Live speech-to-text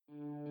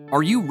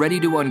Are you ready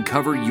to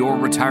uncover your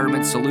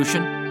retirement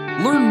solution?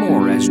 Learn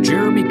more as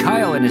Jeremy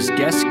Kyle and his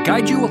guests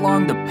guide you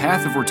along the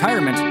path of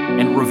retirement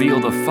and reveal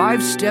the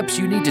 5 steps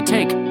you need to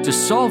take to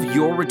solve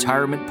your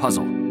retirement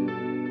puzzle.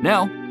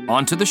 Now,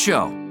 on to the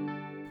show.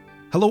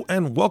 Hello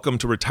and welcome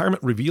to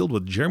Retirement Revealed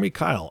with Jeremy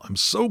Kyle. I'm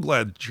so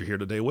glad that you're here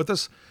today with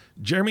us.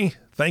 Jeremy,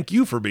 thank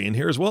you for being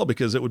here as well,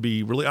 because it would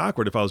be really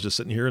awkward if I was just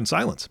sitting here in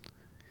silence.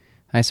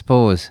 I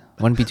suppose.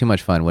 Wouldn't be too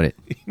much fun, would it?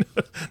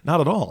 Not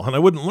at all. And I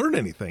wouldn't learn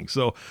anything.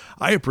 So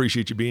I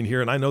appreciate you being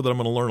here. And I know that I'm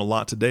going to learn a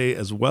lot today,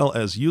 as well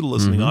as you, the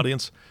listening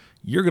audience.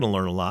 You're going to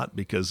learn a lot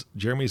because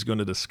Jeremy's going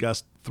to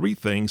discuss 3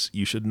 things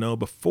you should know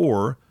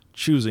before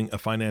choosing a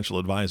financial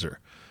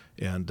advisor.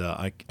 And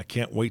I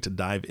can't wait to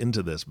dive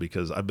into this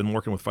because I've been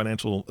working with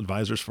financial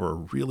advisors for a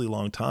really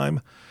long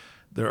time.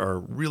 There are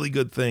really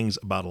good things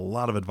about a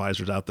lot of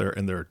advisors out there,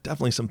 and there are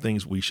definitely some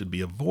things we should be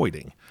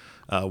avoiding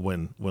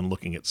when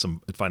looking at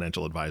some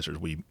financial advisors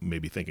we may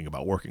be thinking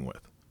about working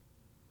with.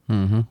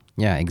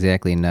 Yeah,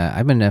 exactly. And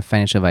I've been a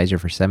financial advisor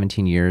for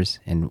 17 years,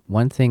 and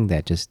one thing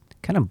that just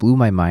kind of blew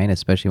my mind,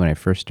 especially when I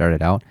first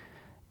started out,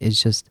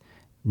 is just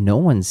no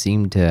one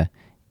seemed to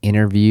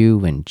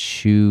interview and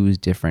choose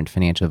different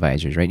financial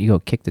advisors, right? You go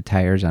kick the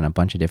tires on a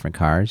bunch of different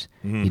cars,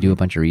 you do a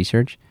bunch of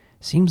research.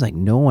 Seems like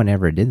no one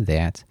ever did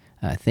that.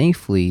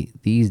 Thankfully,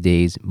 these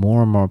days,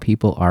 more and more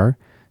people are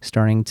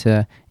starting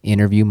to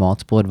interview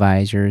multiple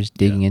advisors,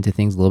 digging into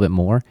things a little bit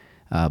more.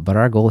 But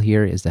our goal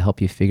here is to help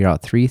you figure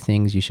out 3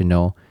 things you should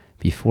know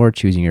before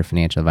choosing your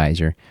financial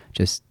advisor.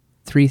 Just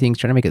 3 things,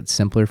 trying to make it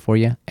simpler for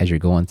you as you're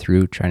going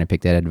through trying to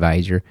pick that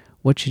advisor.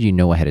 What should you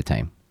know ahead of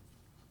time?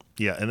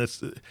 Yeah, and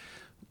it's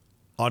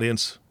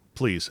audience,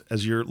 please,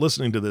 as you're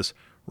listening to this,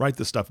 write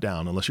this stuff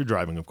down. Unless you're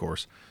driving, of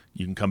course.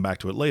 You can come back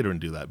to it later and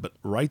do that. But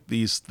write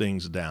these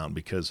things down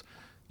because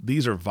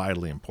these are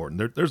vitally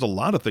important. There's a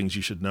lot of things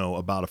you should know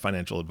about a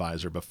financial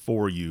advisor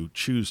before you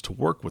choose to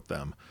work with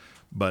them.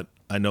 But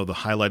I know the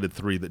highlighted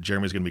 3 that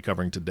Jeremy's going to be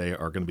covering today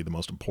are going to be the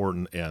most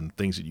important and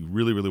things that you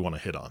really, really want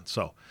to hit on.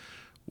 So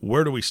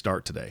where do we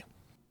start today?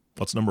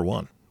 What's number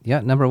 1? Yeah,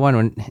 number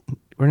 1,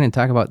 we're going to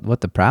talk about what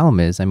the problem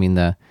is. I mean,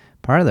 the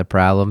part of the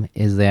problem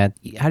is that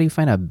how do you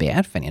find a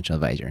bad financial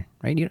advisor,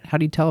 right? How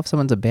do you tell if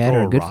someone's a bad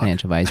or a good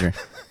financial advisor?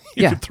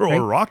 You could throw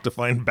a rock to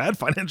find bad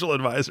financial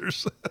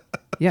advisors.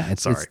 Yeah,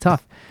 it's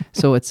tough.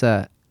 So it's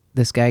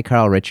this guy,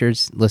 Carl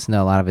Richards, listen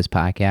to a lot of his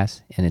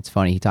podcasts, and it's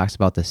funny. He talks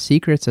about the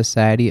secret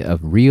society of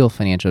real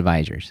financial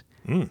advisors.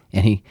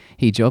 And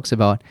he jokes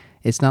about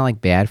it's not like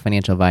bad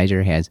financial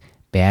advisor has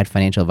bad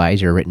financial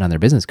advisor written on their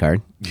business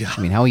card. Yeah.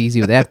 I mean, how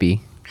easy would that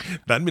be?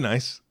 That'd be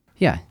nice.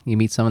 Yeah, you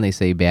meet someone, they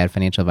say bad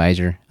financial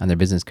advisor on their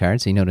business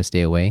card, so you know to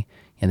stay away,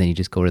 and then you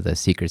just go to the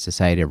secret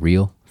society of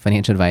real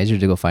financial advisors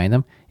to go find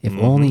them. If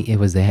only it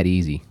was that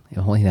easy. If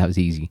only that was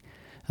easy.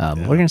 We're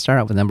going to start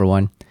out with number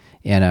 1.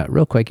 And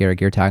real quick,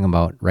 Eric, you're talking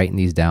about writing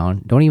these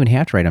down. Don't even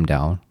have to write them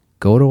down.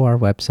 Go to our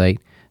website,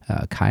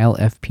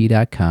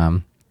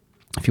 kylefp.com.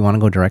 If you want to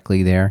go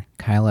directly there,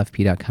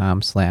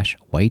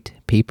 kylefp.com/white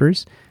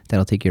papers.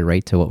 That'll take you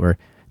right to what we're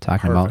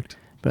talking about.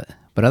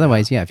 But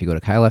otherwise, if you go to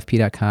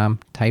kylefp.com,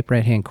 type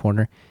right-hand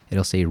corner,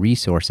 it'll say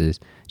resources.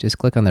 Just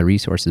click on the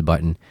resources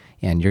button,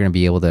 and you're going to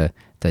be able to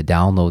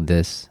download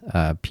this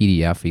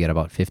PDF. You got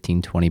about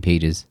 15, 20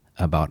 pages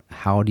about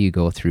how do you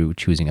go through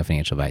choosing a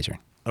financial advisor.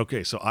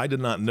 Okay, so I did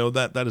not know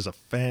that. That is a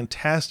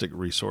fantastic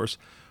resource.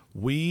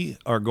 We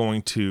are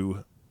going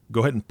to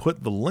go ahead and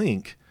put the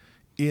link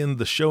in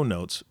the show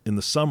notes, in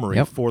the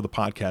summary for the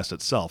podcast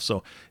itself.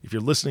 So if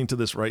you're listening to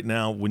this right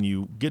now, when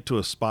you get to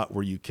a spot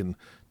where you can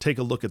take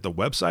a look at the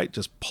website,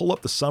 just pull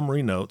up the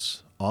summary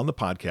notes on the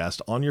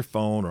podcast on your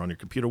phone or on your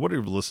computer,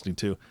 whatever you're listening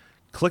to,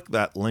 click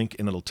that link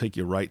and it'll take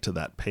you right to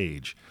that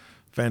page.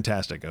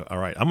 Fantastic. All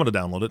right, I'm going to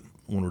download it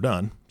when we're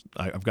done.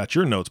 I've got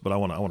your notes, but I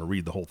want to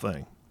read the whole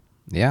thing.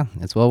 Yeah,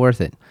 it's well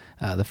worth it.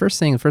 The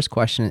first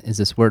question is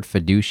this word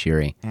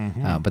fiduciary.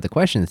 But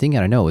the thing you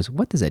got to know is,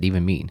 what does that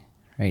even mean?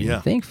 Right? Yeah.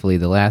 And thankfully,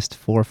 the last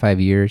 4 or 5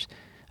 years,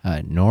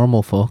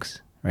 normal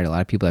folks, right? A lot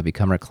of people that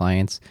become our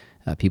clients,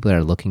 people that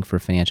are looking for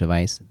financial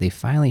advice, they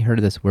finally heard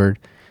of this word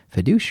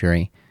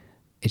fiduciary.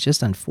 It's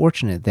just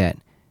unfortunate that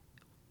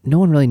no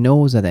one really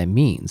knows what that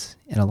means.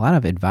 And a lot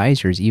of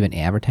advisors even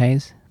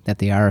advertise that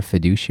they are a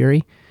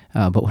fiduciary.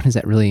 But what does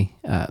that really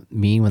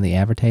mean when they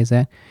advertise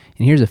that?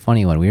 And here's a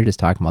funny one. We were just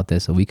talking about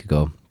this a week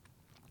ago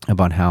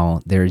about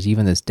how there's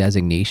even this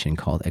designation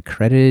called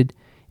accredited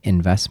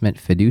investment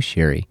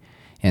fiduciary.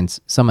 And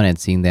someone had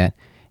seen that.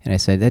 And I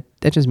said,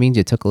 that just means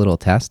you took a little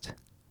test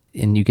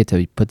and you get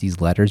to put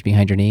these letters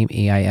behind your name,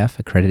 AIF,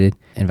 accredited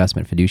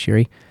investment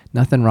fiduciary.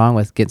 Nothing wrong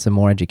with getting some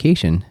more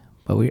education.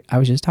 But I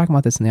was just talking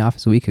about this in the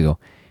office a week ago.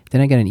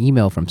 Then I got an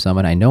email from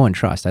someone I know and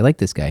trust. I like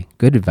this guy.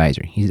 Good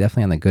advisor. He's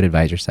definitely on the good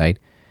advisor side.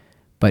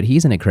 But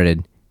he's an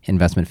accredited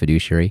investment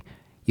fiduciary.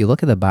 You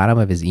look at the bottom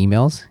of his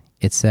emails,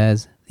 it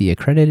says the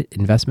accredited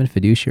investment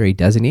fiduciary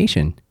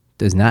designation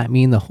does not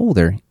mean the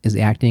holder is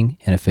acting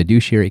in a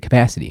fiduciary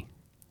capacity.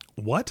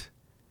 What?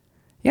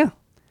 Yeah.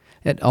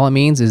 All it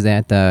means is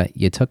that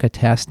you took a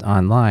test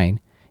online,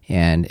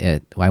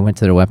 and I went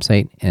to their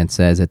website, and it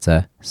says it's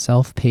a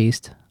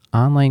self-paced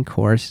online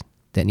course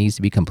that needs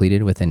to be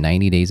completed within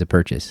 90 days of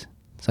purchase.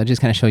 So it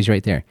just kind of shows you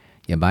right there.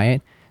 You buy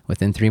it,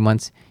 within 3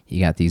 months, you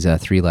got these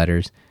 3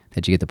 letters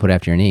that you get to put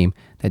after your name.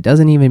 That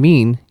doesn't even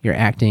mean you're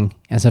acting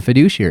as a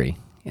fiduciary.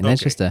 And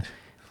that's just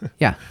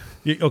yeah.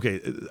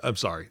 Okay, I'm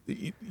sorry.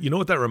 You know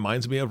what that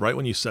reminds me of? Right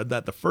when you said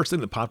that, the first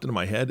thing that popped into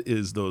my head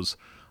is those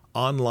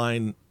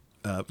online,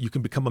 you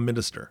can become a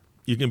minister.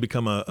 You can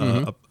become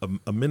a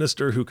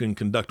minister who can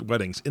conduct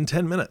weddings in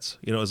 10 minutes.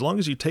 You know, as long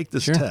as you take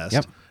this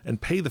test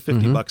and pay the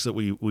 $50 that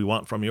we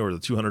want from you, or the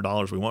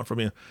 $200 we want from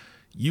you,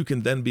 you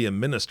can then be a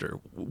minister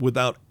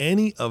without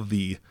any of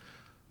the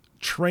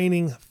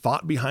training,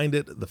 thought behind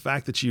it, the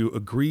fact that you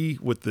agree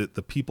with the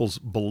people's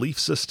belief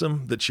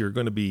system that you're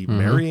going to be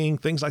marrying,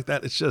 things like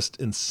that. It's just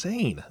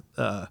insane.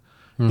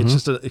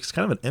 It's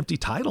kind of an empty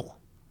title.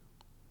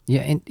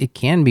 Yeah, and it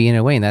can be in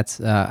a way, and that's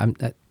I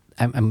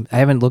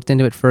haven't looked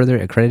into it further.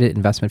 Accredited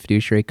investment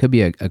fiduciary could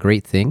be a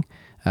great thing.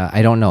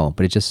 I don't know,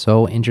 but it's just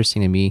so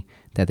interesting to me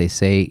that they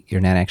say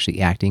you're not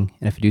actually acting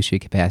in a fiduciary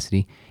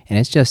capacity, and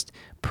it's just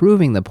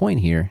proving the point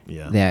here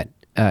that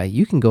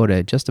you can go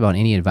to just about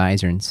any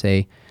advisor and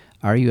say,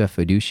 "Are you a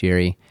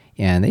fiduciary?"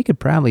 And they could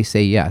probably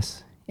say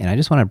yes. And I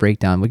just want to break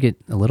down. We'll get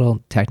a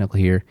little technical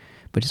here,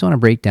 but just want to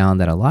break down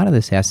that a lot of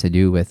this has to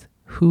do with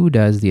who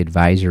does the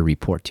advisor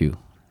report to,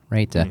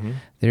 right?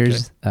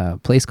 There's a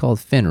place called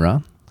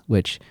FINRA,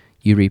 which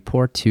you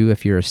report to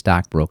if you're a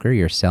stockbroker,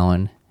 you're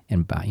selling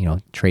and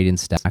trading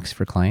stocks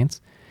for clients.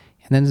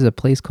 And then there's a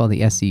place called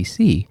the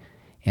SEC,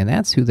 and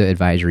that's who the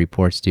advisor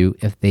reports to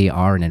if they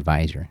are an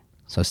advisor.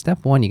 So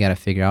step one, you got to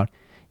figure out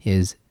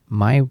is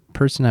my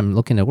person I'm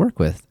looking to work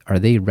with, are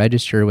they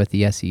registered with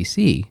the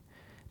SEC?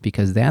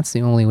 Because that's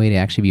the only way to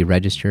actually be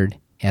registered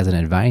as an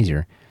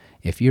advisor.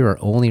 If you are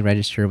only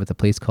registered with a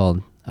place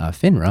called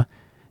FINRA,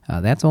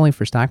 that's only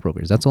for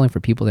stockbrokers. That's only for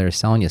people that are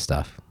selling you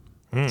stuff.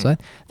 So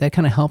that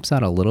kind of helps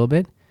out a little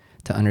bit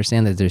to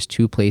understand that there's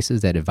 2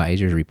 places that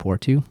advisors report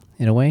to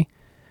in a way.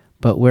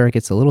 But where it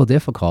gets a little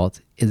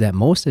difficult is that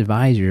most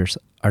advisors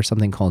are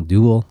something called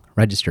dual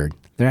registered.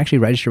 They're actually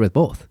registered with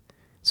both.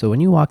 So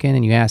when you walk in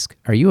and you ask,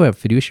 are you a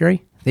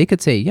fiduciary? They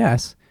could say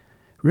yes.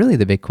 Really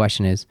the big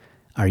question is,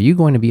 are you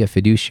going to be a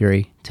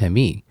fiduciary to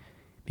me?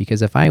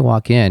 Because if I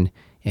walk in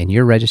and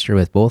you're registered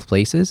with both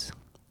places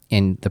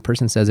and the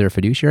person says they're a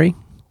fiduciary,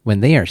 when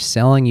they are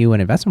selling you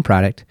an investment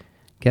product,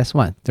 guess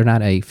what? They're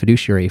not a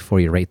fiduciary for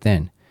you right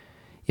then.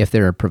 If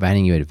they're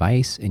providing you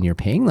advice and you're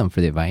paying them for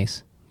the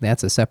advice,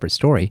 that's a separate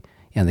story,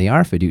 and they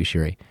are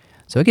fiduciary.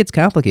 So it gets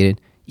complicated.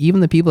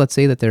 Even the people that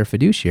say that they're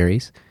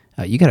fiduciaries,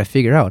 you got to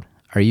figure out,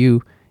 are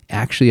you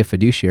actually a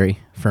fiduciary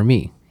for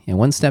me? And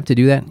one step to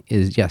do that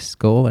is, yes,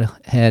 go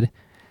ahead,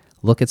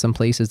 look at some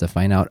places to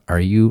find out, are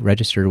you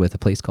registered with a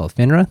place called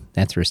FINRA?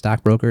 That's for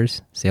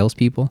stockbrokers,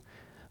 salespeople.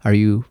 Are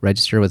you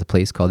registered with a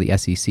place called the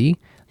SEC?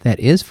 That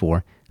is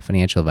for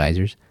financial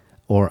advisors.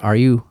 Or are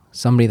you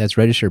somebody that's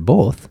registered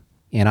both?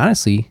 And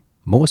honestly,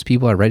 most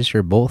people are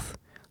registered both.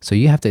 So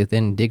you have to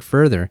then dig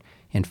further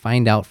and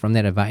find out from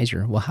that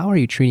advisor, well, how are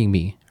you treating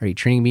me? Are you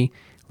treating me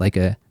like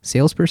a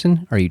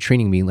salesperson? Or are you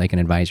treating me like an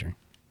advisor?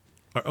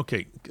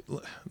 Okay,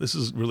 this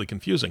is really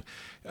confusing.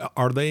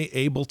 Are they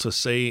able to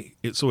say,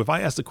 so if I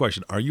ask the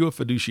question, are you a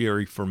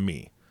fiduciary for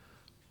me?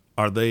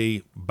 Are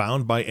they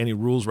bound by any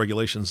rules,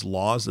 regulations,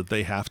 laws that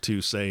they have to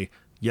say,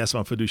 yes,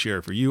 I'm a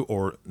fiduciary for you,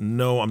 or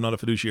no, I'm not a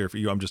fiduciary for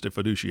you, I'm just a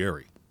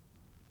fiduciary?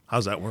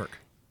 How's that work?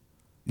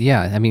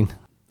 Yeah, I mean,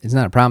 it's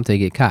not a problem till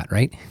you get caught,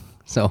 right?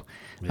 So,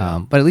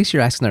 but at least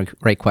you're asking the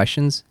right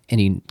questions,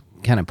 and you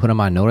kind of put them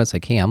on notice,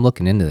 like, hey, I'm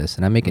looking into this,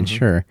 and I'm making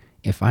sure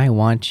if I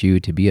want you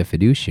to be a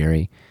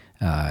fiduciary,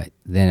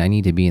 then I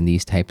need to be in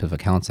these types of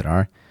accounts that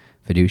are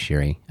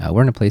fiduciary.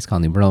 We're in a place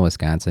called New Bern,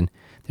 Wisconsin.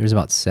 There's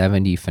about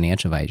 70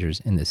 financial advisors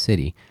in the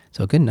city,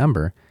 so a good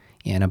number,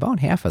 and about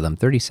half of them,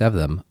 37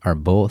 of them, are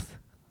both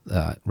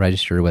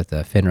registered with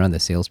the FINRA, the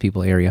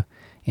salespeople area,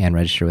 and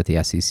registered with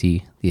the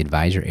SEC, the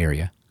advisor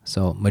area.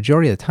 So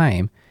majority of the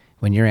time,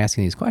 when you're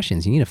asking these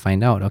questions, you need to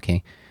find out,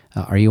 okay,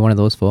 are you one of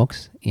those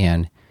folks?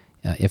 And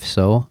if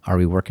so, are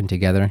we working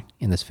together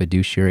in this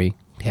fiduciary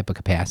type of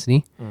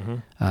capacity?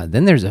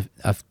 Then there's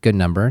a good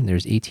number.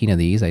 There's 18 of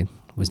these. I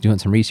was doing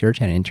some research,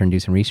 had an intern do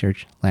some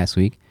research last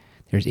week.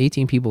 There's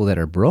 18 people that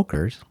are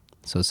brokers.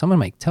 So someone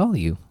might tell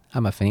you,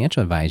 I'm a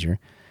financial advisor,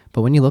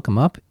 but when you look them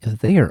up, if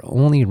they are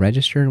only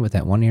registered with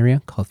that one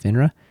area called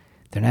FINRA,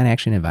 they're not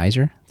actually an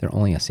advisor. They're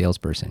only a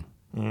salesperson.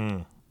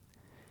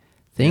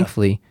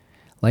 Thankfully,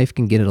 life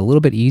can get it a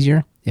little bit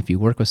easier if you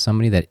work with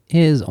somebody that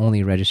is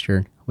only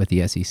registered with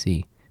the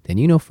SEC. Then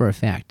you know for a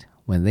fact,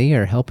 when they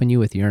are helping you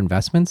with your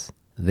investments,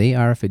 they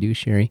are a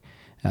fiduciary.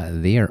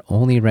 They are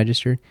only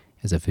registered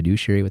as a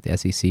fiduciary with the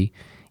SEC.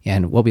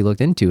 And what we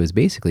looked into is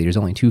basically there's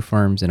only 2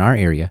 firms in our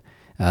area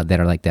that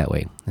are like that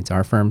way. It's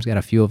our firm's got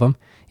a few of them,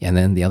 and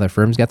then the other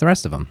firm's got the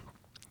rest of them.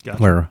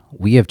 Gotcha. Where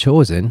we have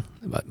chosen,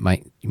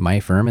 my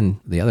firm and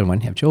the other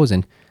one have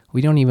chosen,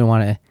 we don't even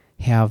want to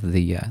have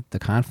the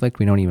conflict.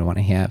 We don't even want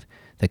to have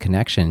the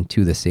connection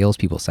to the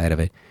salespeople side of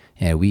it.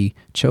 And we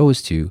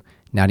chose to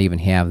not even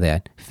have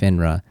that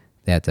FINRA,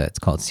 that it's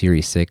called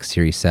Series 6,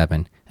 Series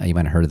 7. You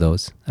might have heard of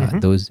those.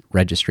 Those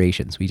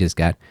registrations, we just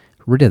got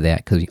rid of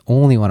that because we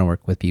only want to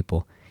work with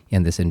people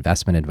in this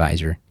investment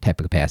advisor type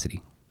of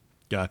capacity.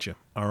 Gotcha.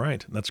 All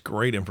right. That's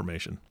great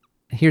information.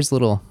 Here's a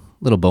little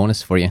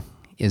bonus for you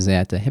is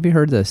that, have you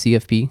heard of the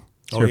CFP,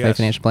 Certified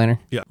Financial Planner?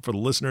 Yeah. For the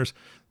listeners,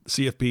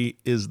 CFP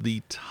is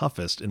the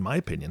toughest, in my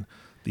opinion,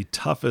 the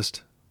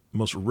toughest,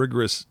 most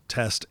rigorous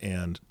test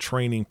and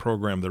training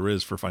program there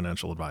is for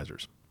financial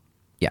advisors.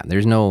 Yeah,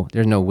 there's no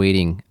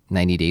waiting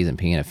 90 days and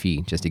paying a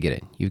fee just to get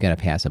it. You've got to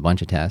pass a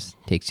bunch of tests.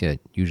 It takes you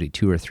usually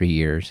 2 or 3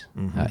 years.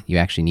 You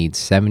actually need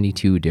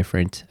 72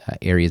 different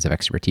areas of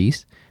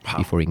expertise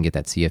before you can get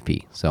that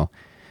CFP. So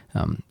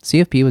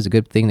CFP was a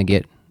good thing to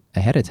get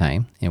ahead of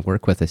time and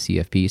work with a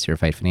CFP,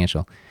 Certified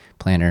Financial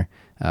Planner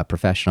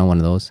professional, one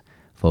of those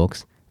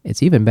folks.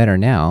 It's even better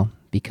now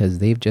because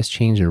they've just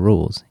changed the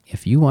rules.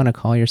 If you want to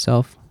call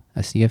yourself a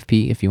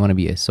CFP, if you want to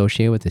be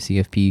associated with the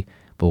CFP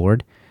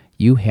board,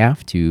 you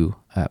have to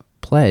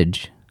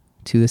pledge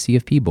to the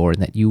CFP board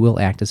that you will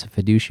act as a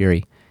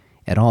fiduciary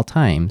at all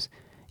times,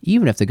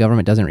 even if the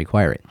government doesn't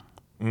require it,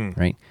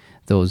 right?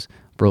 Those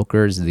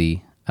brokers,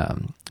 the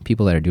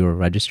people that are dual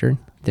registered,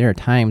 there are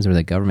times where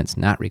the government's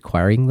not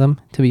requiring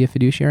them to be a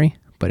fiduciary,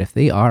 but if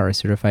they are a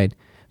certified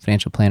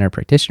financial planner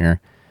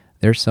practitioner,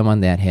 there's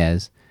someone that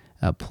has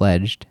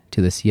pledged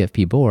to the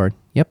CFP board,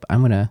 yep, I'm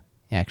going to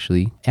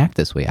actually act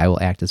this way. I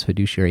will act as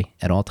fiduciary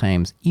at all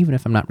times, even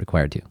if I'm not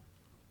required to.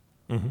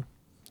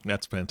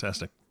 That's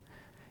fantastic.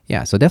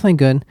 Yeah, so definitely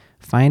good.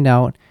 Find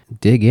out,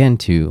 dig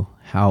into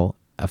how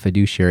a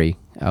fiduciary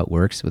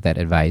works with that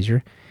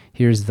advisor.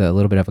 Here's the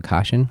little bit of a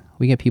caution.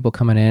 We get people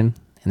coming in,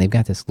 and they've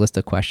got this list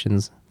of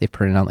questions. They've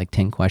printed out like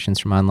 10 questions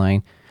from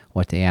online,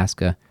 what to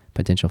ask a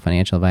potential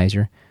financial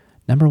advisor.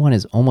 Number one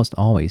is almost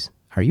always,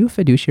 are you a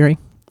fiduciary?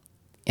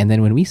 And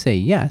then when we say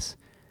yes,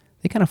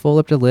 they kind of fold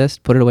up the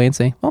list, put it away, and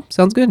say, well,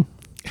 sounds good.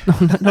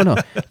 No.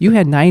 You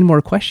had 9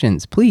 more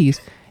questions. Please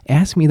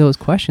ask me those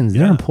questions.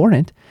 They're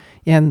important.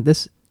 And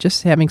this,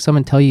 just having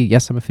someone tell you,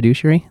 yes, I'm a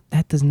fiduciary,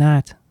 that does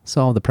not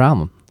solve the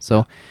problem.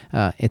 So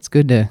it's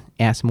good to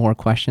ask more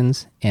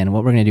questions. And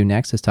what we're going to do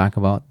next is talk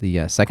about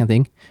the second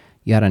thing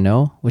you got to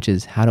know, which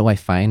is how do I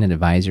find an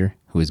advisor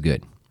who is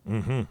good?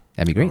 That'd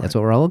be great. That's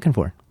what we're all looking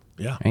for.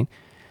 Yeah. Right.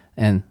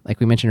 And like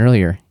we mentioned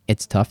earlier,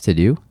 it's tough to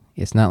do.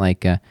 It's not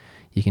like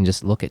you can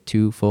just look at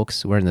 2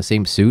 folks wearing the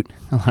same suit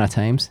a lot of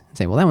times and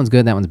say, well, that one's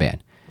good, that one's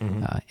bad.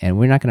 And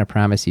we're not going to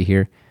promise you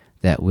here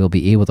that we'll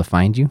be able to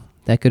find you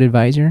that good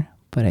advisor.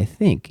 But I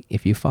think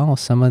if you follow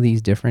some of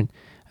these different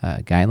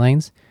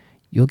guidelines,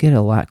 you'll get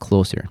a lot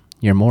closer.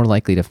 You're more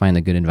likely to find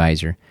a good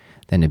advisor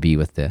than to be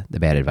with the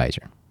bad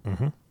advisor.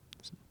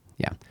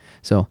 Yeah.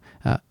 So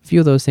a few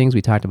of those things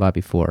we talked about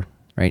before,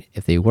 right?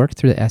 If they work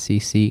through the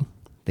SEC,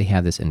 they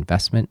have this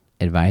investment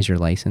advisor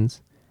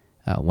license.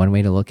 One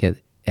way to look at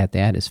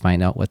that is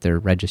find out what their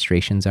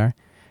registrations are.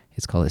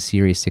 It's called a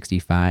Series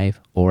 65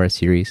 or a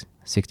Series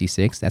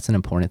 66. That's an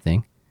important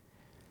thing.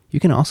 You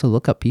can also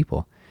look up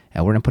people.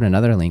 We're going to put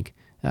another link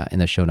in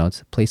the show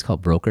notes, a place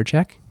called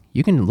BrokerCheck.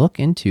 You can look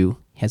into,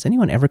 has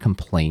anyone ever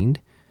complained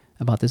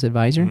about this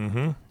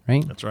advisor?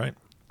 Right? That's right.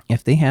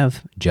 If they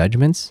have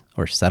judgments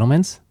or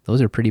settlements,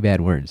 those are pretty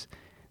bad words.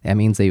 That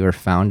means they were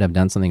found to have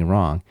done something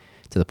wrong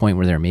to the point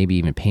where they're maybe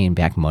even paying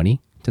back money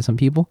to some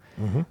people.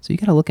 So you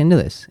got to look into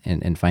this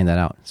and find that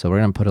out. So we're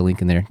going to put a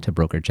link in there to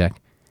BrokerCheck.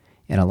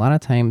 And a lot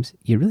of times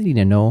you really need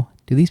to know,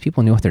 do these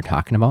people know what they're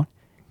talking about?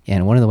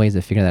 And one of the ways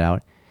to figure that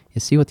out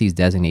is see what these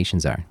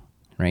designations are,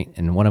 right?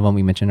 And one of them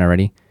we mentioned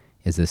already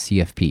is the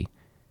CFP.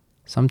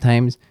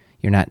 Sometimes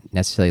you're not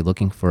necessarily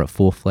looking for a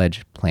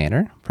full-fledged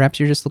planner. Perhaps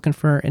you're just looking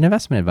for an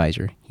investment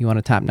advisor. You want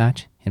a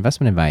top-notch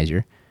investment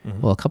advisor.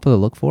 Well, a couple to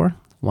look for.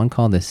 One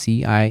called the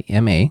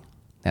CIMA.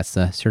 That's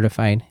the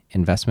Certified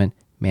Investment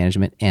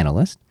Management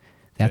Analyst.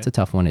 That's a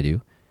tough one to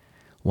do.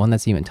 One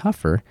that's even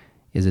tougher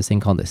is this thing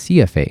called the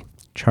CFA,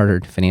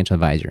 Chartered Financial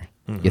Advisor.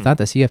 You thought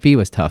the CFP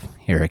was tough,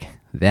 Eric.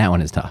 That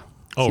one is tough.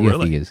 Oh, CFP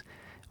really? is,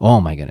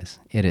 oh my goodness.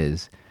 It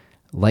is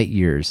light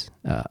years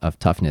of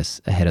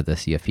toughness ahead of the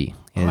CFP.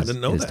 I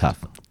didn't know it is that.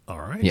 tough. All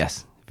right.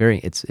 Yes,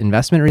 it's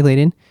investment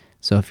related.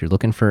 So if you're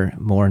looking for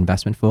more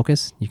investment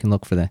focus, you can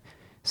look for the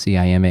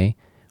CIMA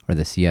or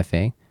the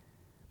CFA.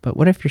 But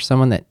what if you're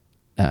someone that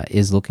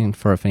is looking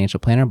for a financial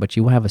planner, but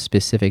you have a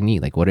specific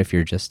need? Like what if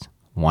you're just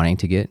wanting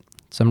to get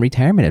some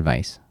retirement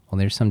advice? Well,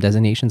 there's some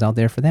designations out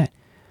there for that.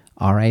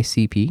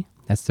 RICP,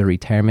 that's the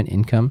Retirement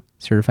Income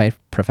Certified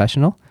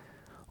Professional,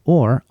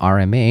 or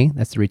RMA,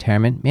 that's the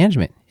Retirement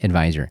Management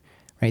Advisor,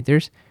 right?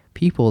 There's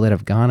people that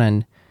have gone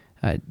on,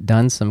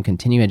 done some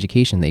continuing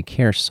education. They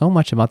care so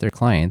much about their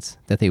clients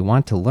that they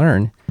want to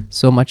learn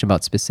so much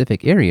about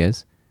specific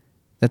areas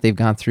that they've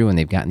gone through and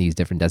they've gotten these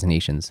different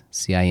designations,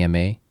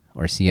 CIMA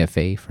or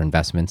CFA for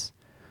investments,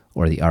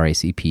 or the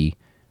RICP,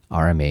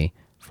 RMA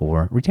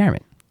for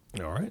retirement.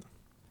 All right.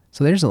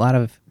 So there's a lot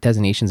of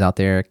designations out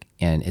there,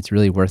 and it's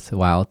really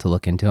worthwhile to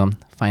look into them.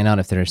 Find out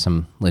if there are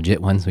some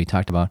legit ones we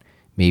talked about,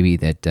 maybe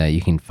that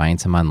you can find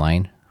some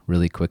online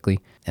really quickly.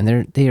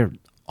 And they are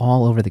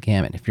all over the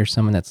gamut. If you're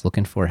someone that's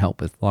looking for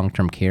help with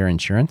long-term care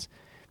insurance,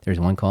 There's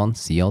one called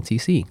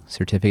CLTC,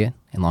 Certificate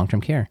in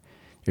Long-Term Care.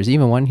 There's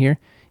even one here,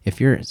 if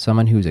you're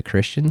someone who's a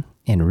Christian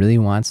and really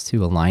wants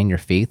to align your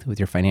faith with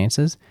your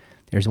finances,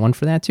 there's one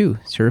for that too,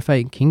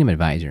 Certified Kingdom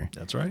Advisor.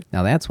 That's right.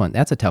 Now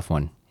that's a tough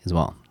one as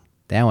well.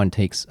 That one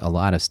takes a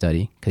lot of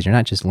study because you're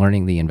not just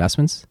learning the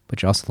investments,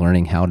 but you're also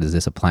learning how does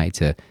this apply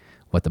to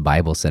what the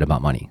Bible said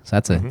about money. So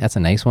that's a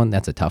nice one.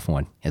 That's a tough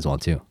one as well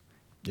too.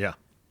 Yeah,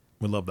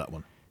 we love that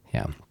one.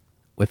 Yeah.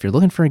 If you're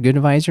looking for a good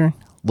advisor,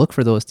 look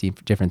for those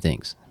different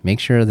things. Make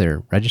sure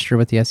they're registered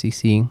with the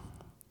SEC.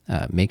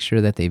 Make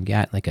sure that they've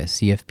got like a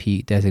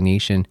CFP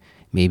designation,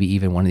 maybe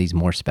even one of these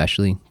more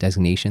specialty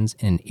designations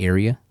in an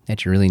area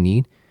that you really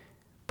need.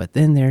 But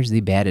then there's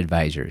the bad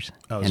advisors.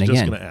 I was just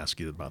going to ask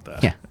you about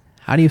that. Yeah.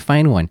 How do you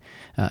find one?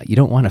 You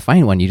don't want to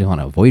find one. You just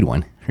want to avoid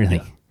one,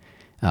 really.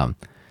 Yeah.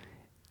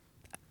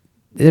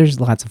 There's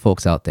lots of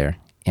folks out there,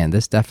 and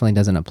this definitely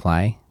doesn't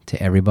apply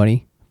to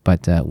everybody.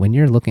 But when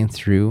you're looking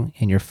through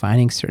and you're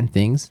finding certain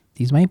things,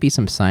 these might be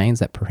some signs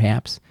that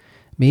perhaps,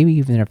 maybe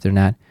even if they're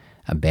not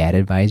a bad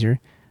advisor,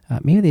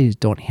 maybe they just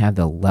don't have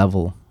the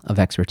level of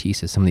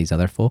expertise as some of these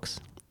other folks.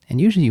 And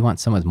usually you want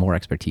someone with more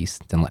expertise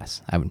than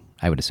less.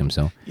 I would assume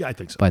so. Yeah, I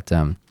think so. But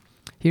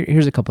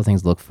here's a couple of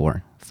things to look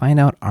for. Find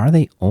out, are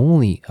they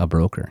only a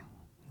broker,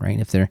 right?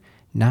 If they're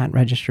not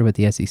registered with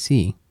the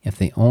SEC, if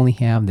they only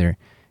have their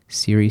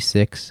Series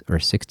 6 or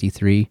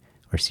 63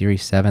 or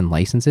Series 7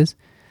 licenses,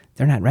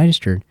 they're not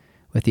registered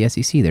with the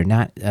SEC. They're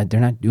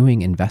not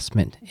doing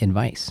investment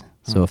advice.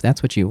 So if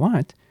that's what you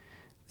want,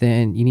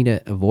 then you need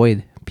to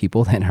avoid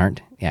people that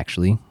aren't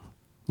actually,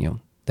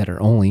 that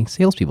are only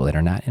salespeople, that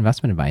are not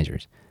investment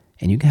advisors.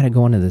 And you got to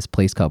go into this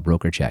place called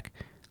BrokerCheck.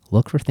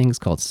 Look for things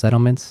called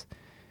settlements,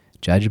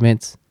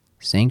 judgments,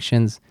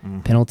 sanctions,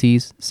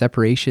 penalties,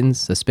 separations,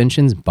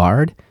 suspensions,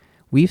 barred.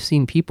 We've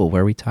seen people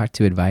where we talk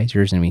to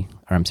advisors and we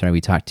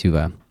talk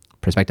to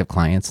prospective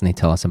clients and they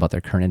tell us about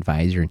their current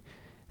advisor and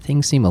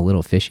things seem a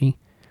little fishy.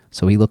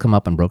 So we look them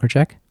up on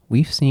BrokerCheck.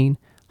 We've seen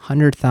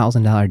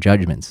 $100,000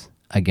 judgments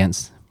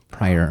against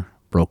prior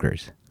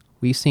brokers.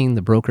 We've seen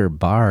the broker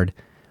barred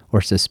or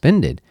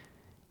suspended.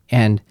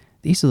 And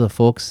these are the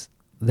folks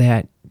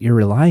that you're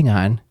relying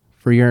on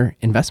for your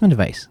investment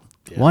advice.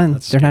 Yeah, One,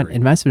 they're not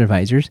investment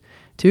advisors.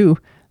 Two,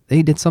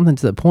 they did something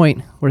to the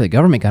point where the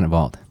government got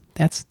involved.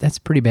 That's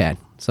pretty bad.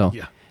 So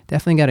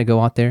definitely got to go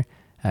out there,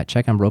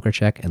 check on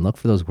BrokerCheck and look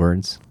for those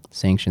words: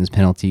 sanctions,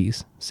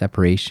 penalties,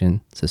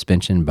 separation,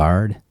 suspension,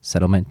 barred,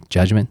 settlement,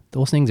 judgment.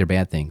 Those things are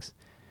bad things.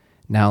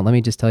 Now, let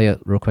me just tell you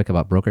real quick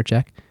about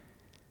BrokerCheck.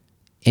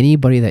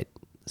 Anybody that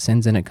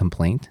sends in a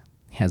complaint,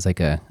 has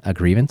like a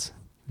grievance,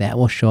 that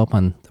will show up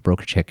on the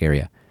BrokerCheck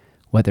area,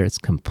 whether it's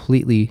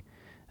completely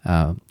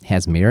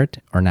has merit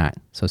or not.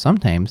 So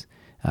sometimes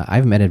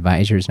I've met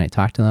advisors and I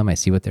talk to them, I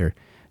see what they're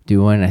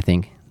doing, and I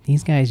think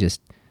these guys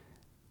just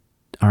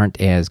aren't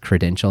as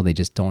credentialed. They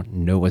just don't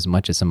know as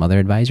much as some other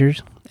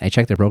advisors. I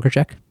check their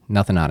BrokerCheck,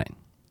 nothing on it.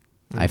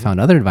 I found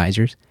other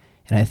advisors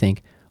and I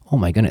think, oh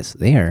my goodness,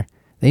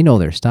 they know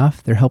their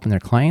stuff. They're helping their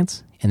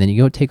clients. And then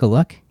you go take a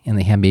look and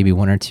they have maybe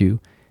one or two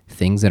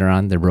things that are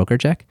on their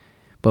BrokerCheck.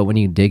 But when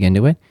you dig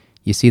into it,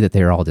 you see that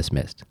they're all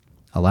dismissed.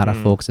 A lot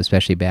of folks,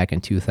 especially back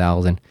in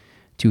 2000,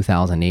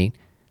 2008,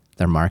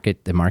 the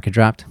market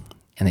dropped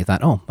and they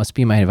thought, oh, must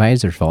be my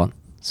advisor's fault.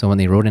 So when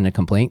they wrote in a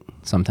complaint,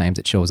 sometimes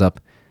it shows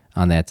up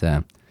on that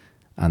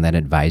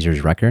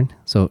advisor's record.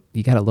 So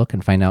you got to look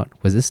and find out,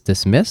 was this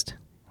dismissed?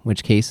 In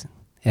which case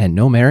it had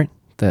no merit.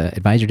 The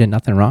advisor did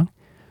nothing wrong.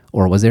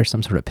 Or was there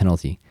some sort of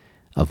penalty?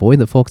 Avoid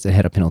the folks that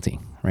had a penalty,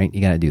 right? You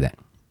got to do that.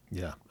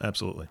 Yeah,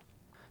 absolutely.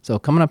 So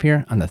coming up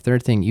here on the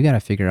third thing you got to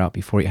figure out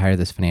before you hire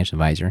this financial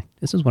advisor,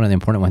 this is one of the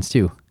important ones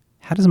too.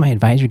 How does my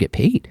advisor get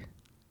paid?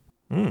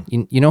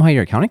 You know how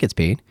your accountant gets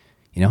paid.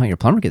 You know how your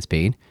plumber gets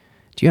paid.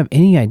 Do you have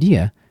any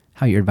idea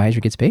how your advisor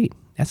gets paid?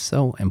 That's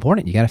so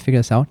important. You got to figure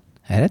this out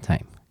ahead of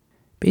time.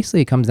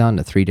 Basically, it comes down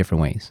to three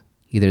different ways.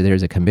 Either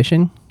there's a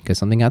commission because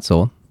something got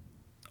sold,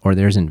 or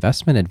there's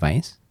investment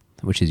advice,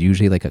 which is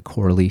usually like a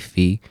quarterly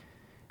fee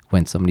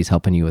when somebody's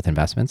helping you with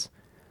investments,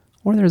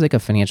 or there's like a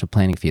financial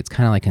planning fee. It's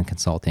kind of like a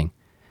consulting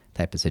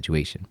type of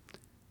situation.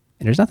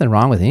 And there's nothing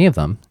wrong with any of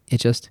them.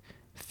 It's just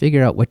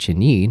figure out what you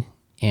need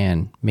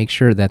and make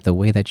sure that the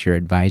way that your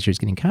advisor is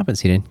getting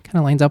compensated kind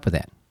of lines up with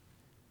that.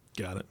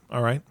 Got it.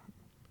 All right.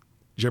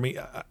 Jeremy,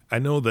 I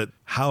know that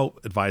how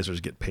advisors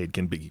get paid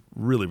can be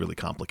really, really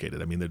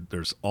complicated. I mean,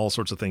 there's all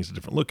sorts of things to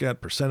different look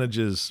at,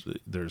 percentages,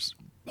 there's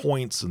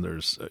points, and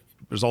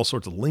there's all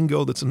sorts of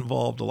lingo that's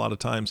involved a lot of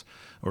times,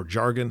 or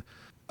jargon.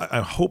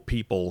 I hope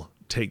people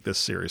take this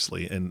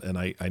seriously, and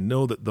I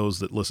know that those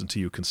that listen to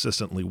you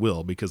consistently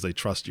will, because they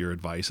trust your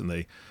advice and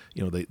they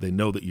know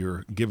that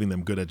you're giving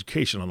them good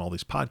education on all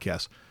these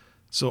podcasts.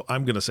 So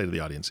I'm going to say to the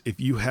audience, if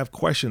you have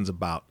questions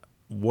about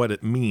what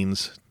it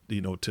means,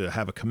 to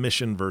have a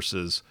commission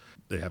versus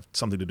they have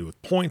something to do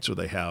with points, or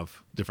they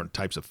have different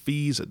types of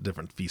fees at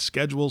different fee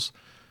schedules,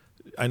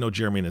 I know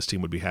Jeremy and his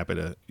team would be happy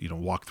to,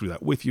 walk through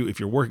that with you. If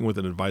you're working with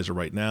an advisor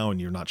right now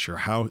and you're not sure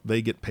how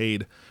they get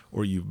paid,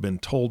 or you've been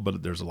told,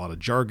 but there's a lot of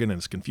jargon and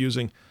it's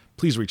confusing,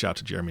 please reach out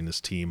to Jeremy and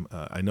his team.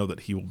 I know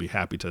that he will be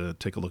happy to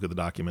take a look at the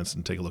documents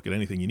and take a look at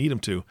anything you need him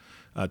to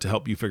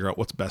help you figure out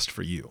what's best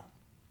for you.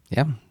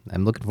 Yeah,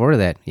 I'm looking forward to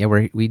that. Yeah,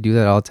 we do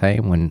that all the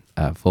time when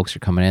folks are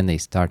coming in. They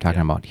start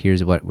talking about,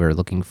 here's what we're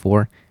looking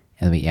for.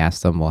 And we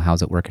ask them, well,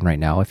 how's it working right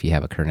now if you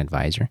have a current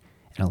advisor?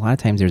 And a lot of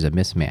times there's a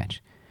mismatch.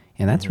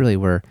 And that's really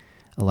where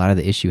a lot of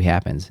the issue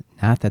happens.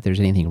 Not that there's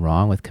anything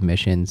wrong with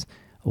commissions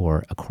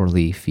or a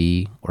quarterly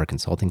fee or a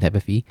consulting type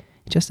of fee.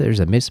 It's just that there's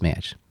a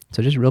mismatch.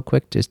 So just real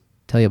quick, just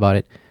tell you about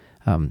it.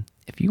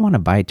 If you want to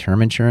buy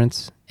term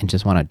insurance and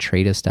just want to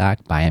trade a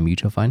stock, buy a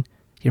mutual fund,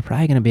 you're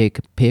probably going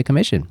to pay a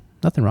commission.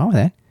 Nothing wrong with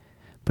that.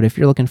 But if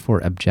you're looking for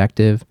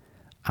objective,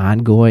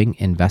 ongoing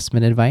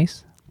investment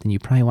advice, then you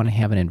probably want to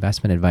have an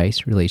investment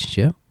advice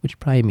relationship, which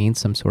probably means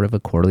some sort of a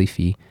quarterly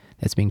fee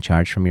that's being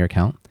charged from your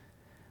account.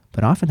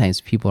 But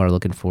oftentimes people are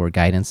looking for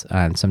guidance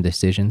on some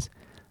decisions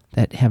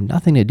that have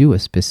nothing to do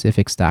with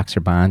specific stocks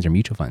or bonds or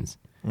mutual funds.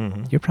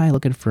 Mm-hmm. You're probably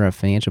looking for a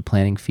financial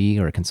planning fee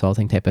or a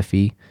consulting type of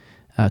fee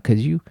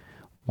because you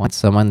want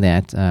someone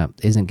that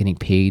isn't getting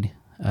paid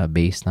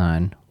based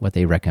on what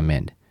they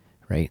recommend,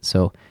 right?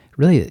 So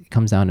really it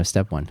comes down to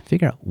step one.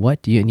 Figure out,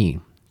 what do you need?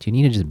 Do you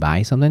need to just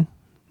buy something?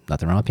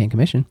 Nothing wrong with paying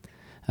commission.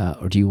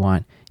 Or do you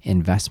want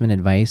investment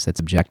advice that's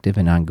objective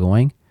and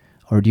ongoing?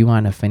 Or do you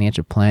want a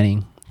financial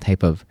planning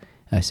type of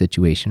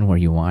situation where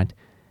you want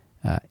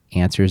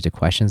answers to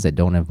questions that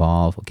don't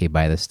involve, okay,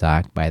 buy this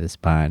stock, buy this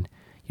bond.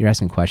 You're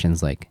asking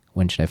questions like,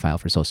 when should I file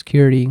for Social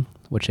Security?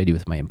 What should I do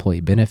with my employee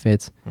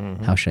benefits?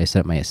 Mm-hmm. How should I set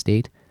up my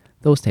estate?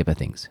 Those type of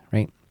things,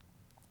 right?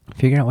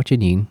 Figure out what you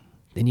need.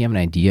 Then you have an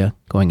idea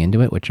going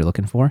into it, what you're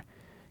looking for.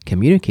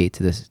 Communicate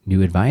to this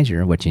new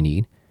advisor what you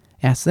need.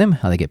 Ask them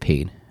how they get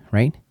paid,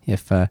 right?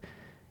 If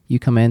you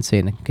come in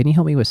saying, can you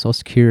help me with Social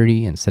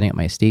Security and setting up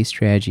my estate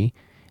strategy?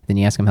 Then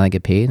you ask them how they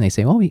get paid, and they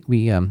say, well,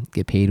 we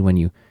get paid when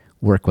you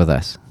work with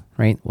us,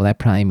 right? Well, that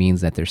probably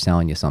means that they're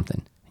selling you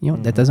something.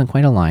 That doesn't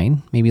quite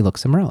align. Maybe look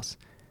somewhere else.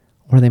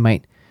 Or they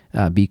might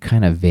be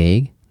kind of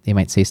vague. They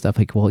might say stuff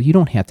like, well, you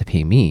don't have to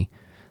pay me.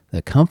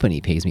 The company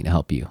pays me to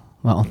help you.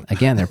 Well,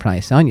 again, they're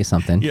probably selling you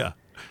something. Yeah.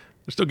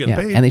 They're still getting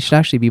paid. And they should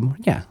actually be,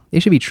 they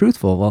should be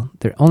truthful. Well,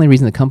 the only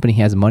reason the company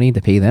has money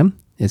to pay them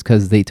is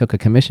because they took a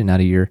commission out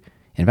of your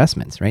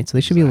investments, right? So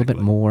they should be a little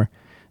bit more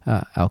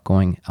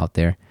outgoing out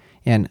there.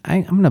 And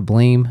I'm going to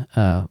blame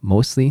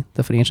mostly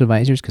the financial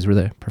advisors because we're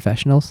the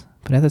professionals.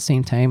 But at the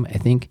same time, I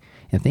think,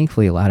 and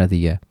thankfully, a lot of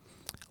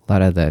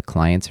the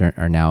clients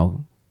are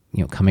now,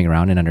 coming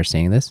around and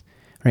understanding this,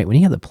 right? When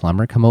you have the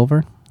plumber come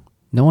over,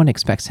 no one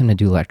expects him to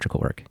do electrical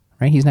work,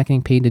 right? He's not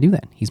getting paid to do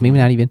that. He's maybe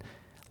not even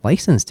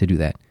licensed to do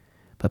that.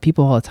 But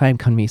people all the time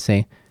come to me and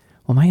say,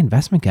 well, my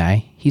investment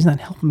guy, he's not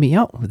helping me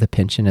out with the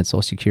pension and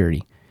Social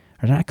Security.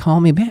 Or they're not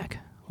calling me back.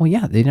 Well,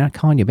 yeah, they're not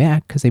calling you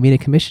back because they made a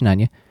commission on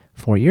you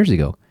 4 years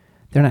ago.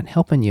 They're not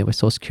helping you with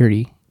Social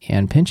Security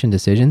and pension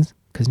decisions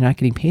because you're not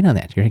getting paid on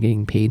that. You're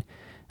getting paid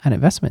on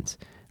investments,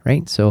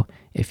 right? So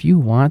if you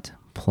want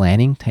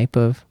planning type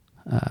of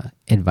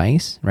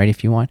advice, right?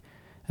 If you want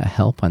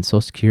help on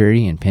Social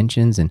Security and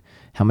pensions and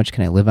how much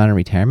can I live on in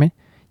retirement,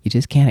 you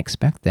just can't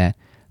expect that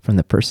from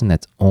the person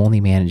that's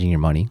only managing your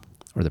money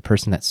or the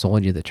person that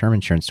sold you the term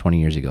insurance 20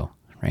 years ago,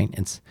 right?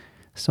 It's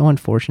so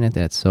unfortunate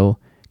that it's so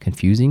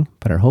confusing,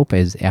 but our hope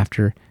is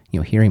after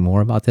hearing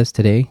more about this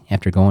today,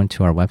 after going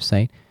to our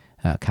website,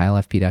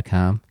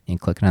 kylefp.com, and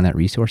clicking on that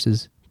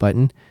resources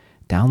button,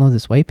 download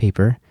this white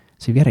paper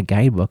so you've got a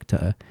guidebook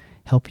to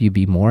help you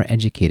be more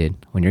educated.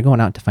 When you're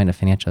going out to find a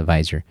financial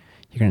advisor,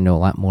 you're going to know a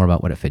lot more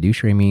about what a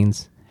fiduciary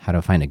means, how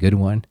to find a good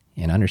one,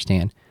 and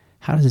understand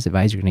how is this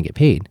advisor going to get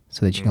paid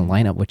so that you can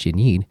line up what you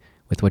need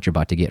with what you're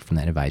about to get from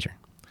that advisor.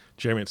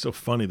 Jeremy, it's so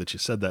funny that you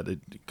said that. It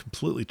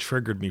completely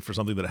triggered me for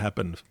something that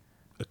happened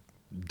a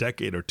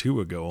decade or two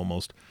ago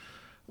almost.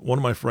 One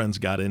of my friends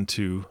got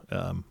into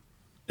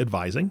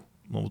advising.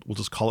 We'll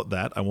just call it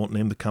that. I won't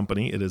name the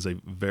company. It is a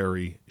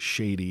very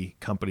shady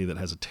company that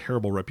has a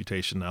terrible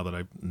reputation now that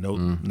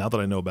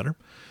I know better.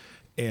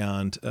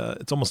 And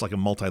it's almost like a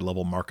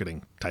multi-level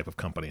marketing type of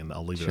company, and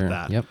I'll leave it at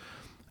that. Yep.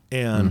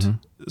 And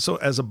so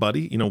as a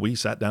buddy, we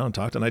sat down and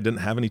talked, and I didn't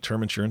have any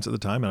term insurance at the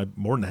time. And I'm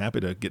more than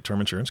happy to get term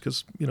insurance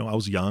because, I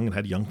was young and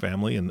had a young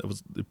family, and it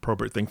was the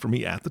appropriate thing for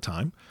me at the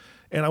time.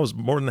 And I was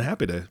more than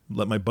happy to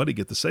let my buddy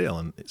get the sale.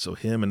 And so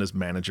him and his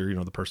manager,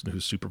 the person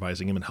who's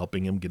supervising him and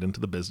helping him get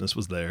into the business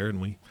was there. And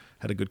we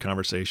had a good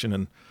conversation.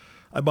 And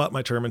I bought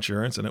my term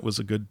insurance, and it was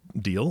a good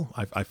deal.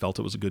 I felt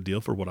it was a good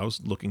deal for what I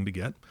was looking to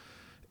get.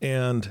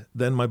 And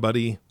then my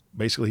buddy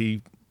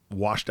basically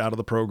washed out of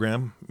the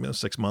program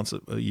 6 months,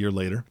 a year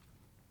later.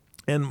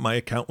 And my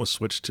account was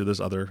switched to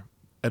this other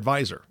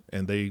advisor.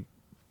 And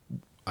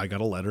I got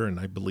a letter, and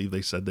I believe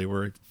they said they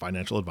were a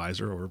financial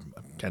advisor, or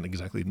I can't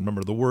exactly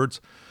remember the words.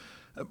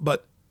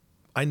 But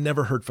I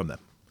never heard from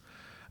them.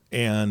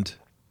 And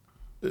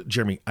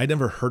Jeremy, I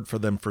never heard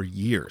from them for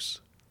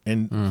years.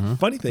 And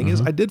funny thing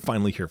is, I did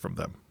finally hear from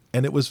them.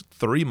 And it was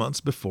 3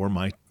 months before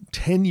my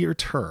 10-year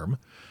term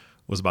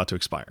was about to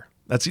expire.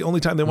 That's the only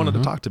time they wanted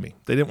to talk to me.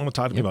 They didn't want to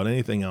talk to me about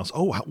anything else.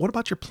 Oh, what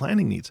about your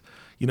planning needs?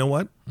 You know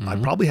what? I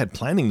probably had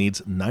planning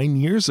needs 9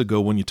 years ago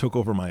when you took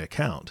over my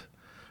account.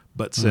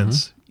 But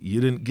since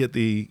you didn't get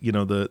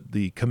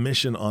the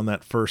commission on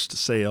that first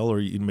sale,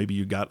 or maybe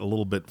you got a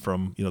little bit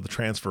from, the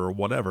transfer or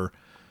whatever,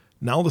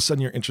 now all of a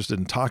sudden you're interested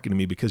in talking to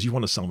me because you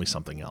want to sell me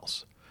something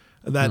else.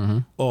 And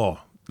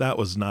that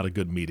was not a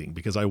good meeting,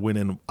 because I went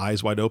in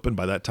eyes wide open.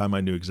 By that time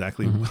I knew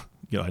exactly,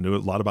 I knew a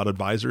lot about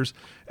advisors,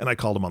 and I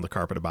called them on the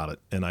carpet about it.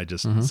 And I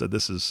just said,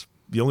 this is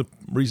the only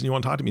reason you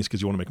want to talk to me is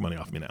because you want to make money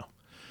off me now.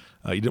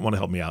 You didn't want to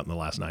help me out in the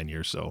last 9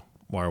 years. So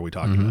why are we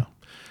talking now?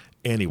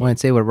 Anyway. Well, I'd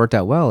say what worked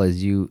out well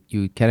is you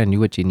kind of knew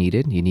what you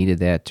needed. You needed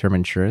that term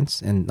insurance,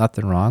 and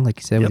nothing wrong, like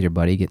you said, with your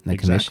buddy getting the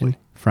commission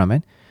from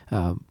it.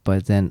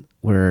 But then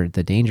where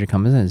the danger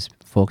comes in is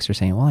folks are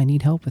saying, well, I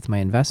need help with my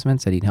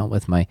investments. I need help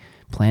with my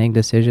planning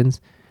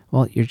decisions.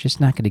 Well, you're just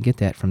not going to get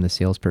that from the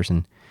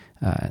salesperson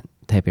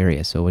type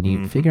area. So when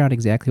you figure out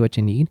exactly what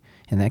you need,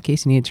 in that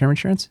case, you needed term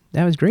insurance.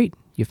 That was great.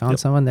 You found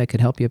someone that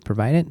could help you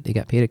provide it. They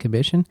got paid a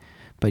commission.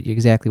 But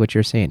exactly what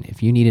you're saying,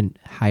 if you needed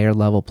higher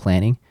level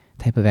planning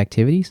type of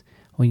activities,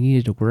 well, you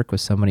needed to work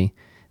with somebody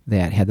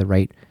that had the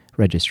right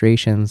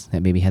registrations,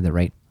 that maybe had the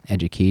right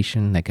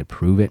education, that could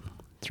prove it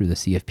through the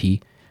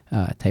CFP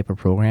type of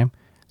program.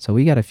 So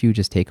we got a few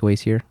just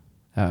takeaways here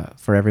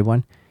for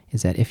everyone,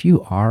 is that if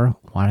you are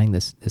wanting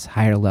this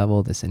higher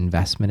level, this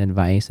investment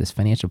advice, this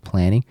financial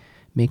planning,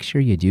 make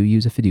sure you do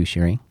use a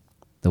fiduciary.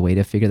 The way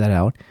to figure that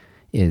out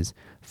is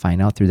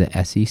find out through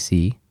the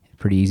SEC.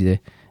 Pretty easy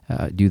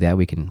to do that.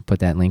 We can put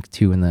that link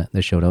too in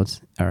the show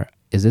notes. Or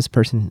is this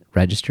person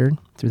registered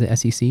through the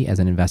SEC as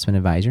an investment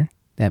advisor?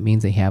 That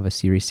means they have a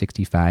Series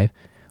 65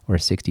 or a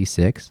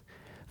 66.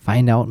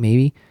 Find out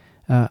maybe,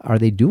 are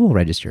they dual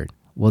registered?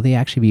 Will they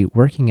actually be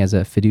working as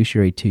a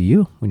fiduciary to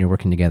you when you're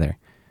working together?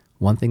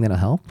 One thing that'll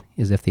help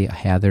is if they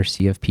have their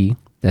CFP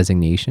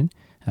designation,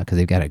 because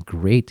they've got a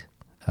great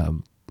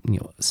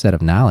set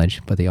of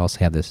knowledge, but they also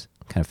have this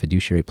kind of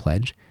fiduciary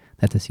pledge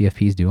that the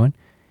CFP is doing.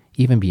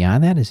 Even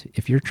beyond that is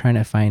if you're trying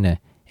to find an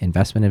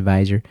investment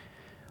advisor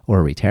or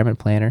a retirement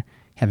planner,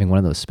 having one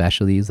of those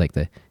specialties like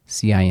the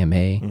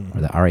CIMA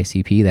or the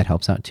RICP, that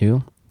helps out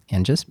too.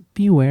 And just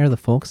be aware of the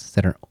folks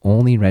that are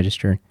only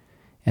registered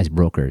as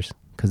brokers,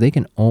 because they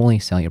can only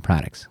sell you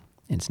products.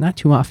 And it's not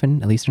too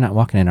often, at least they're not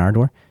walking in our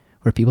door,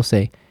 where people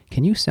say,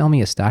 can you sell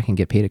me a stock and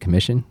get paid a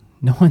commission?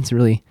 No one's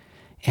really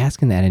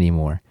asking that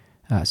anymore.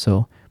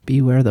 So be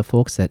aware of the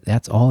folks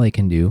that's all they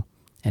can do.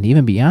 And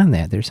even beyond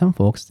that, there's some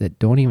folks that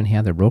don't even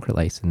have their broker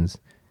license.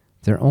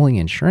 They're only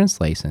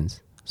insurance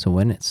license. So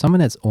when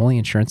someone that's only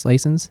insurance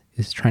license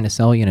is trying to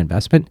sell you an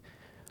investment,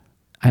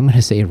 I'm going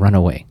to say run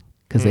away,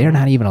 because they are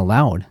not even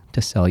allowed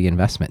to sell you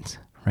investments,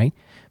 right?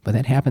 But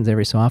that happens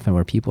every so often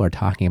where people are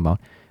talking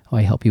about, oh,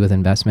 I help you with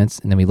investments.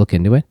 And then we look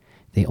into it.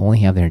 They only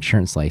have their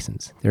insurance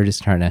license. They're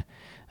just trying to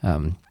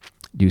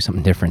do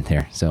something different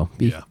there. So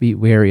be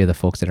wary of the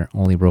folks that are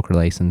only broker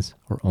license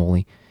or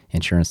only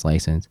insurance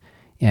license.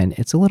 And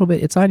it's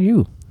on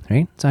you,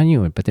 right? It's on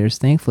you. But there's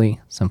thankfully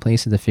some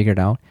places to figure it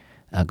out.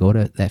 Go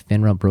to that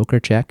FINRA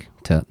broker check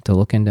to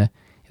look into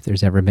if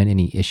there's ever been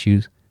any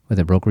issues with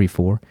a broker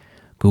before.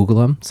 Google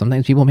them.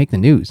 Sometimes people make the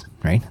news,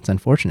 right? It's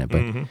unfortunate,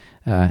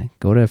 but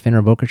go to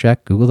FINRA broker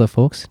check, Google the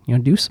folks,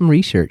 do some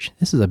research.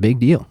 This is a big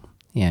deal.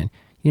 And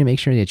you need to make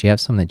sure that you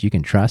have someone that you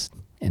can trust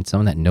and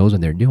someone that knows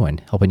what they're doing,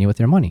 helping you with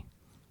their money.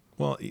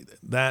 Well,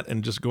 that,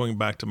 and just going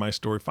back to my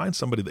story, find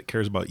somebody that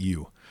cares about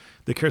you,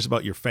 that cares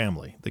about your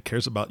family, that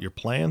cares about your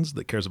plans,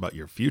 that cares about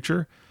your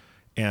future.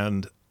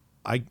 And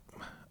I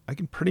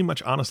can pretty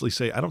much honestly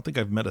say, I don't think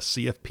I've met a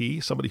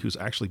CFP, somebody who's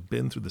actually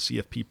been through the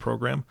CFP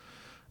program,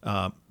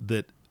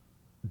 that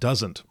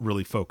doesn't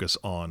really focus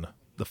on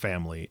the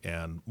family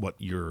and what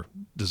your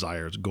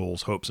desires,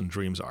 goals, hopes, and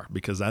dreams are,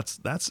 because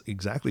that's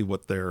exactly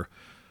what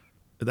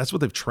that's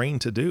what they've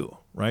trained to do,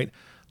 right?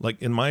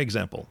 Like in my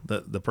example,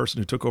 the person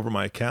who took over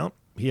my account,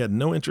 he had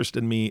no interest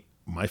in me,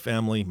 my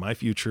family, my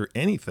future,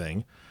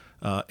 anything,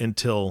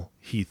 until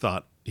he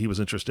thought he was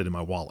interested in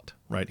my wallet,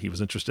 right? He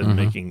was interested in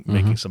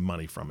making some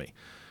money from me.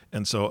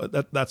 And so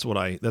that's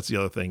the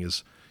other thing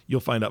is you'll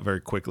find out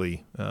very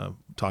quickly,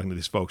 talking to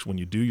these folks, when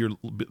you do your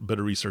bit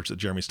of research that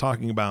Jeremy's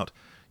talking about,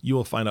 you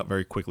will find out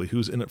very quickly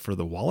who's in it for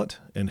the wallet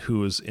and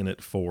who is in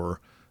it for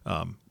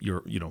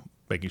your,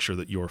 making sure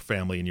that your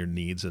family and your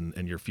needs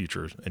and your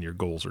future and your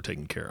goals are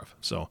taken care of.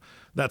 So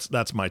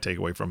that's my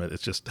takeaway from it.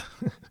 It's just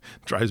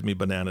drives me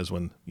bananas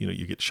when,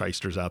 you get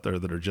shysters out there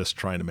that are just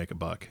trying to make a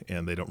buck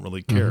and they don't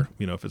really care,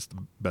 if it's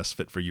the best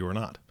fit for you or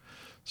not.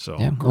 So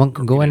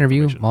go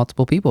interview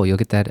multiple people. You'll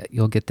get that,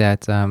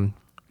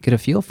 get a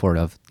feel for it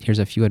of here's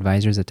a few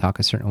advisors that talk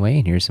a certain way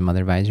and here's some other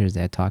advisors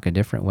that talk a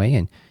different way.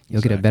 And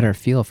you'll get a better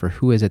feel for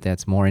who is it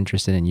that's more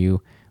interested in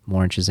you,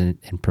 more interested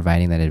in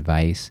providing that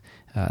advice,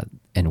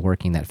 and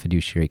working that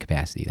fiduciary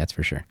capacity. That's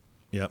for sure.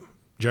 Yep.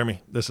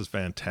 Jeremy, this is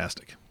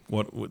fantastic.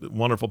 What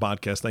wonderful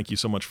podcast. Thank you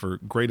so much for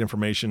great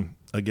information.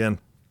 Again,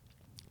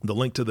 the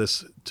link to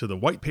the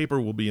white paper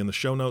will be in the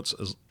show notes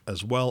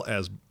as well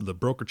as the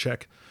Broker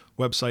Check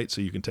website, so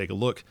you can take a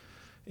look.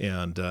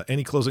 And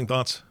any closing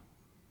thoughts?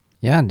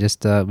 Yeah,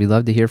 just we'd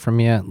love to hear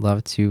from you.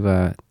 Love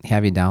to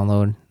have you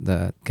download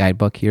the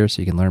guidebook here so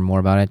you can learn more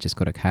about it. Just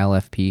go to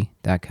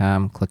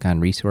kylefp.com, click on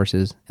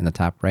resources in the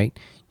top right.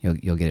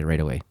 You'll get it right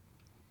away.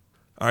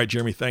 All right,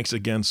 Jeremy, thanks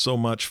again so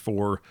much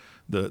for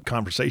the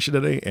conversation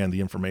today and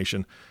the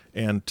information.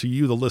 And to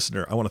you, the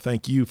listener, I want to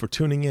thank you for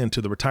tuning in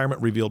to the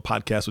Retirement Revealed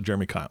podcast with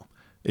Jeremy Kyle.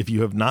 If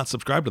you have not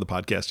subscribed to the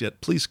podcast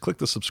yet, please click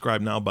the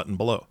subscribe now button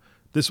below.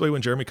 This way,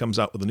 when Jeremy comes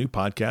out with a new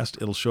podcast,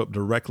 it'll show up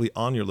directly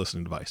on your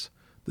listening device.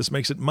 This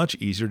makes it much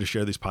easier to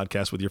share these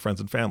podcasts with your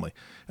friends and family.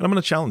 And I'm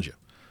going to challenge you.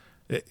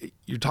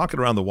 You're talking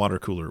around the water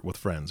cooler with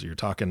friends, or you're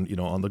talking,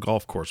 on the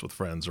golf course with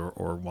friends,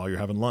 or while you're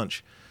having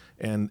lunch.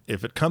 And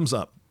if it comes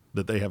up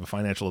that they have a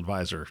financial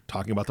advisor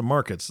talking about the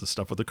markets, the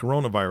stuff with the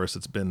coronavirus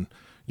that's been,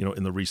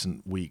 in the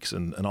recent weeks,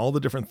 and all the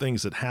different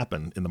things that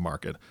happen in the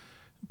market,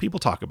 people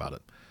talk about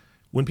it.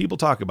 When people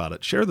talk about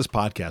it, share this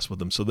podcast with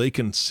them so they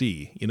can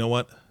see,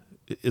 what,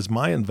 is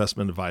my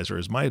investment advisor,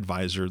 is my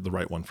advisor the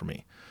right one for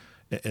me?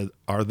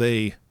 Are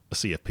they a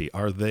CFP?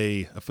 Are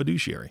they a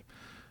fiduciary?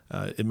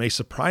 It may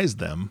surprise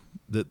them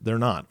that they're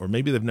not, or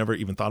maybe they've never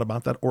even thought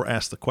about that or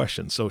asked the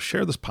question. So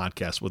share this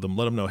podcast with them.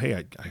 Let them know, hey,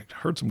 I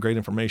heard some great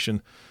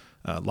information,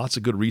 lots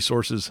of good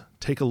resources.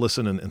 Take a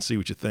listen and see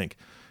what you think.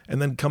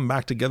 And then come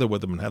back together with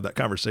them and have that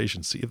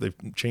conversation, see if they've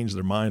changed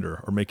their mind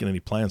or making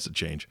any plans to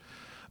change.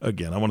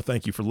 Again, I want to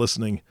thank you for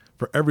listening.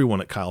 For everyone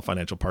at Kyle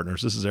Financial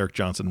Partners, this is Eric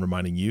Johnson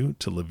reminding you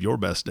to live your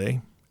best day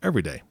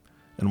every day.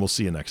 And we'll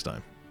see you next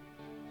time.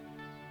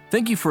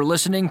 Thank you for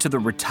listening to the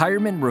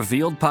Retirement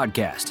Revealed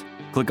podcast.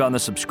 Click on the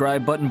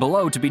subscribe button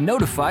below to be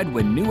notified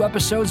when new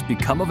episodes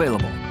become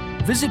available.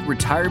 Visit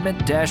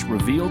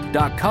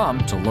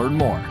retirement-revealed.com to learn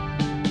more.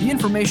 The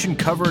information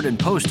covered and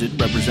posted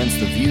represents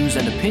the views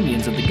and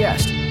opinions of the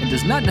guest and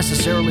does not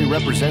necessarily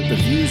represent the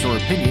views or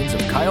opinions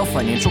of Kyle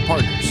Financial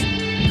Partners.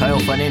 Kyle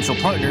Financial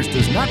Partners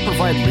does not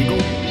provide legal,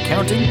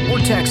 accounting, or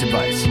tax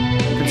advice.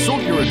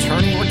 Consult your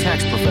attorney or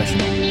tax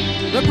professional.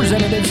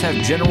 Representatives have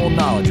general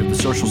knowledge of the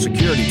Social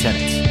Security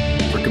tenets.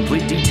 For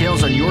complete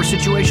details on your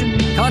situation,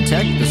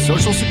 contact the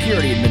Social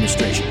Security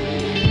Administration.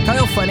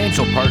 Kyle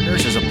Financial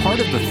Partners is a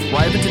part of the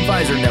Thrivent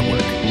Advisor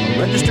Network, a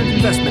registered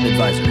investment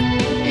advisor.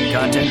 The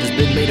content has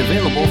been made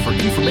available for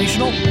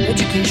informational and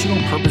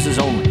educational purposes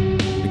only.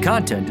 The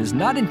content is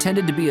not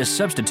intended to be a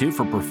substitute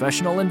for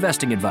professional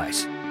investing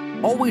advice.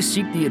 Always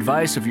seek the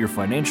advice of your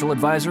financial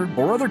advisor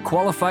or other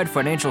qualified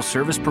financial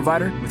service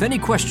provider with any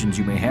questions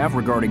you may have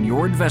regarding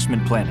your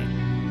investment planning.